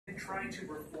tried to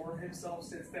reform himself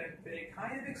since then, but it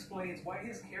kind of explains why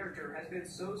his character has been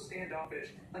so standoffish.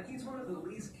 Like, he's one of the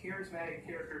least charismatic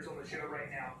characters on the show right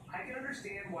now. I can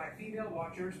understand why female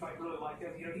watchers might really like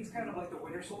him. You know, he's kind of like the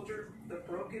Winter Soldier, the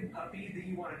broken puppy that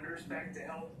you want to nurse back to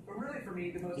health. But really, for me,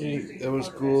 the most interesting that was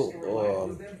part cool. of that storyline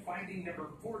was them finding number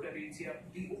 4 WTF,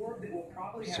 the orb that will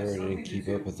probably have Sorry, I something didn't to keep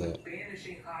do up with that.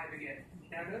 banishing Hive again.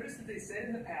 Now, notice that they said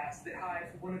in the past that Hive,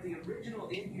 one of the original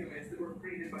Inhumans that were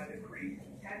created by the Kree,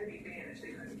 had to be banished.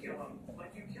 They couldn't kill him.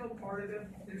 Like, you kill part of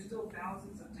him, there's still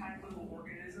thousands of tiny little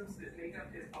organisms that make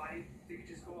up his body that could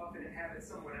just go off and inhabit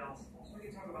someone else. So we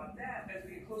can talk about that as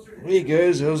we get closer to... Hey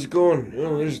guys, how's it going?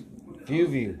 Oh, there's a few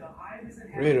of you.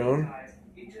 Right on.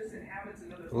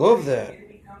 Love that.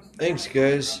 Thanks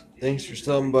guys. Thanks for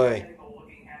stopping by.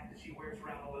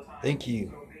 Thank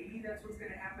you.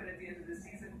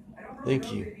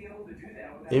 Thank you.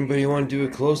 Anybody want to do a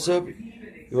close-up?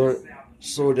 You want to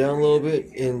slow down a little bit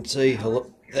and say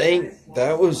hello?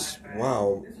 That was,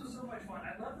 wow.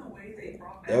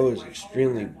 That was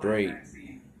extremely great.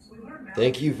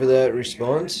 Thank you for that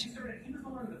response.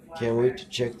 Can't wait to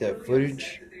check that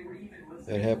footage.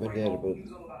 That happened at about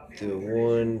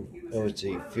the I would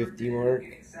say 50 mark.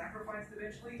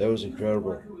 That was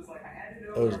incredible.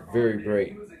 That was very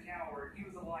great.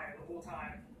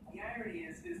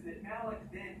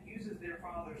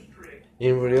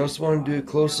 Anybody else want to do a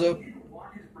close-up?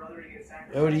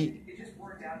 Howdy.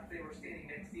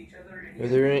 Are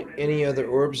there any other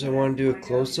orbs I want to do a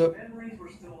close-up?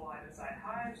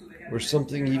 Or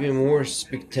something even more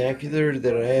spectacular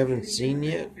that I haven't seen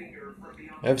yet?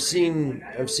 I've seen,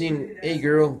 hey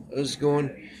girl, how's it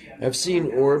going? I've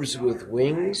seen orbs with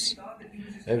wings.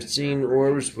 I've seen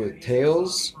orbs with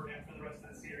tails.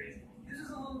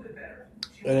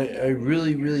 And I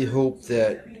really, really hope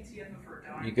that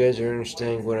you guys are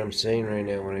understanding what I'm saying right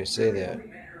now when I say that.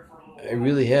 I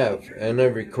really have, and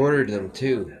I've recorded them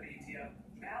too.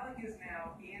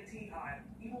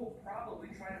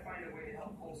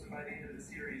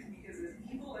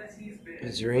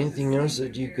 Is there anything else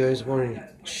that you guys want to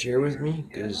share with me?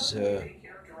 Because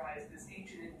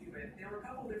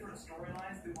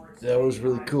that was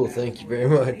really cool. Thank you very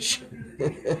much.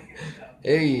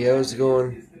 Hey, how's it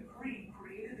going?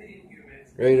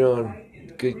 Right on.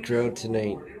 Good crowd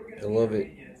tonight. I love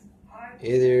it.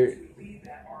 Hey there.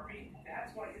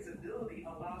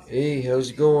 Hey, how's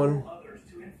it going?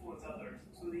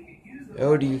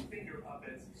 Howdy.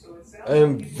 I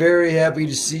am very happy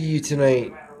to see you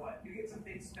tonight.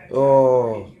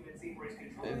 Oh,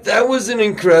 that was an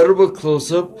incredible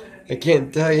close-up. I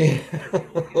can't tell you.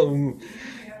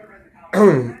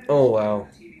 Oh, wow.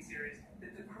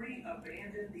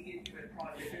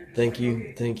 Thank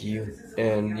you.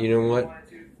 And you know what?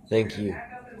 Thank you.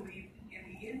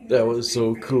 That was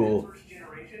so cool.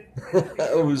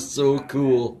 That was so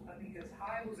cool.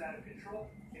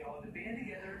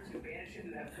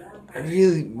 I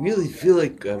really feel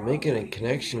like I'm making a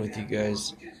connection with you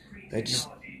guys.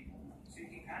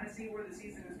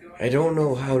 I don't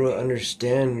know how to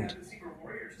understand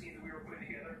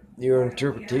your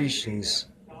interpretations.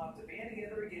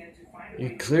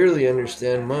 You clearly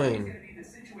understand mine.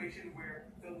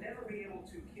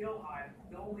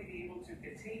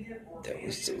 That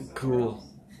was so cool.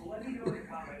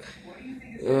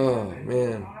 Oh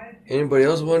man. Anybody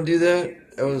else want to do that?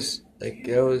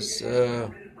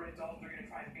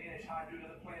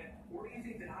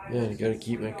 Man, I gotta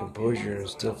keep my composure. I'm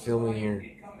still filming here.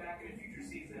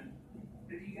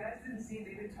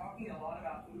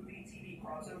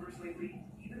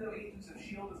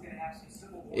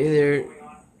 Hey there.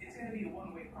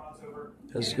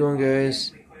 How's it going,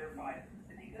 guys?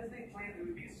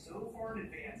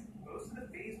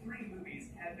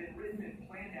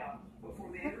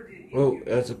 Oh,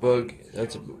 that's a bug.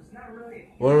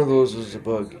 One of those was a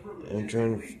bug. I'm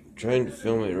trying to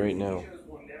film it right now.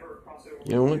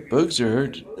 You know what? Bugs are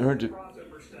hard to.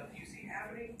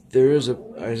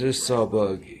 I just saw a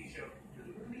bug.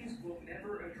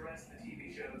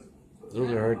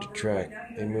 Those are hard to track.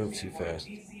 They move too fast.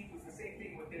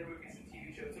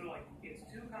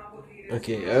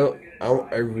 Okay,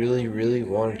 I really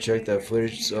want to check that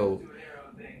footage, so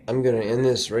I'm gonna end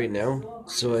this right now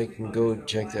so I can go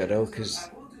check that out. Cause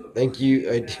thank you,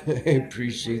 I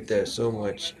appreciate that so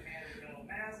much.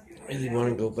 I really want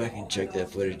to go back and check that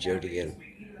footage out again.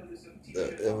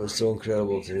 That was so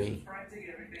incredible to me.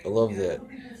 I love that.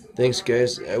 Thanks,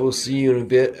 guys. I will see you in a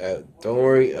bit. Don't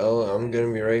worry, I'm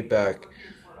gonna be right back.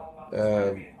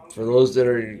 For those that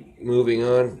are moving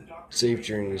on, safe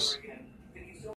journeys.